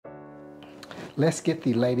Let's get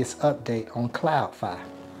the latest update on CLOUDFI.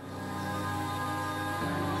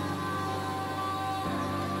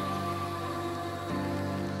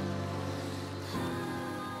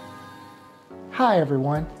 Hi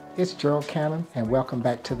everyone, it's Gerald Cannon and welcome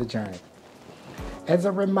back to the journey. As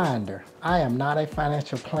a reminder, I am not a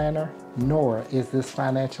financial planner, nor is this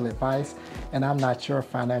financial advice, and I'm not your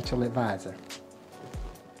financial advisor.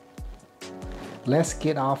 Let's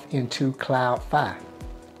get off into CLOUDFI.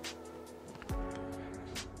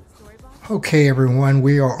 Okay everyone,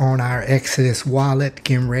 we are on our Exodus wallet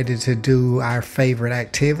getting ready to do our favorite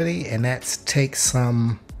activity, and that's take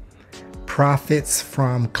some profits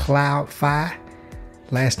from CLOUDFI.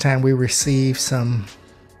 Last time we received some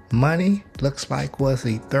money, looks like was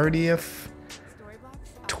the 30th,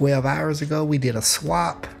 12 hours ago. We did a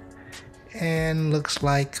swap, and looks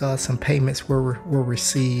like some payments were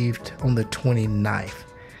received on the 29th.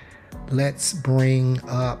 Let's bring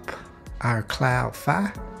up our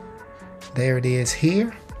CLOUDFI. There it is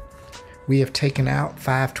here. We have taken out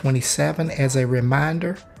 527. As a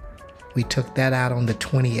reminder, we took that out on the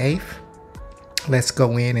 28th. Let's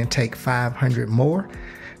go in and take 500 more.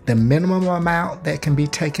 The minimum amount that can be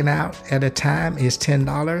taken out at a time is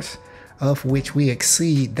 $10, of which we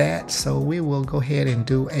exceed that. So we will go ahead and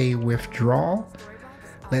do a withdrawal.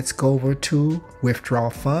 Let's go over to withdraw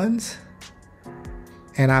funds.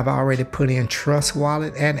 And I've already put in Trust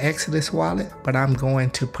Wallet and Exodus Wallet, but I'm going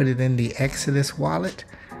to put it in the Exodus Wallet.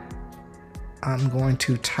 I'm going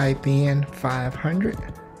to type in 500.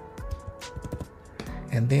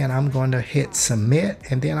 And then I'm going to hit submit,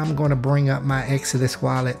 and then I'm going to bring up my Exodus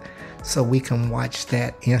wallet so we can watch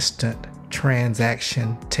that instant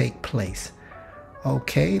transaction take place.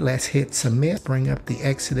 Okay, let's hit submit, bring up the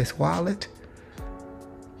Exodus wallet.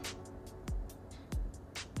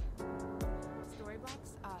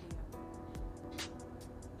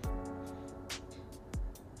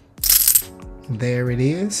 There it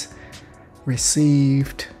is,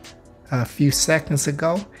 received a few seconds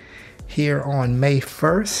ago here on May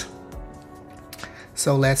 1st.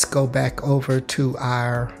 So let's go back over to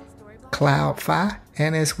our CLOUDFI,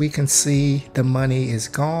 and as we can see, the money is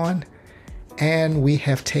gone and we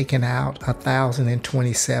have taken out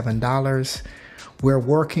 $1,027. We're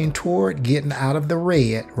working toward getting out of the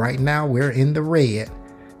red. Right now we're in the red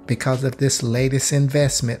because of this latest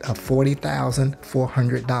investment of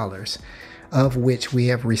 $40,400, of which we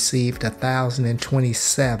have received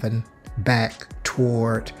 $1,027 back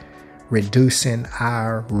toward reducing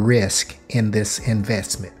our risk in this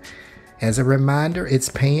investment. As a reminder, it's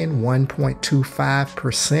paying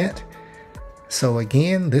 1.25%. So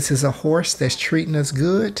again, this is a horse that's treating us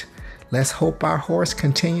good. Let's hope our horse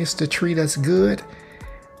continues to treat us good.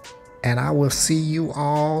 And I will see you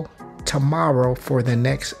all tomorrow for the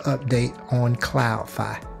next update on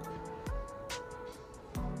CLOUDFI.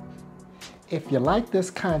 If you like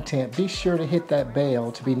this content, be sure to hit that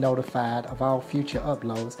bell to be notified of all future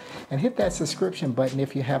uploads, and hit that subscription button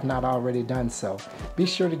if you have not already done so. Be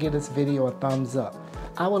sure to give this video a thumbs up.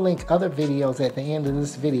 I will link other videos at the end of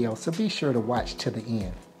this video, so be sure to watch to the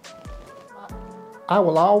end. I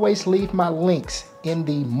will always leave my links in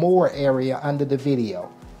the More area under the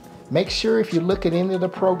video. Make sure if you look at any of the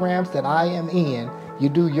programs that I am in, you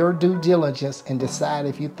do your due diligence and decide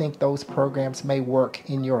if you think those programs may work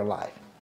in your life.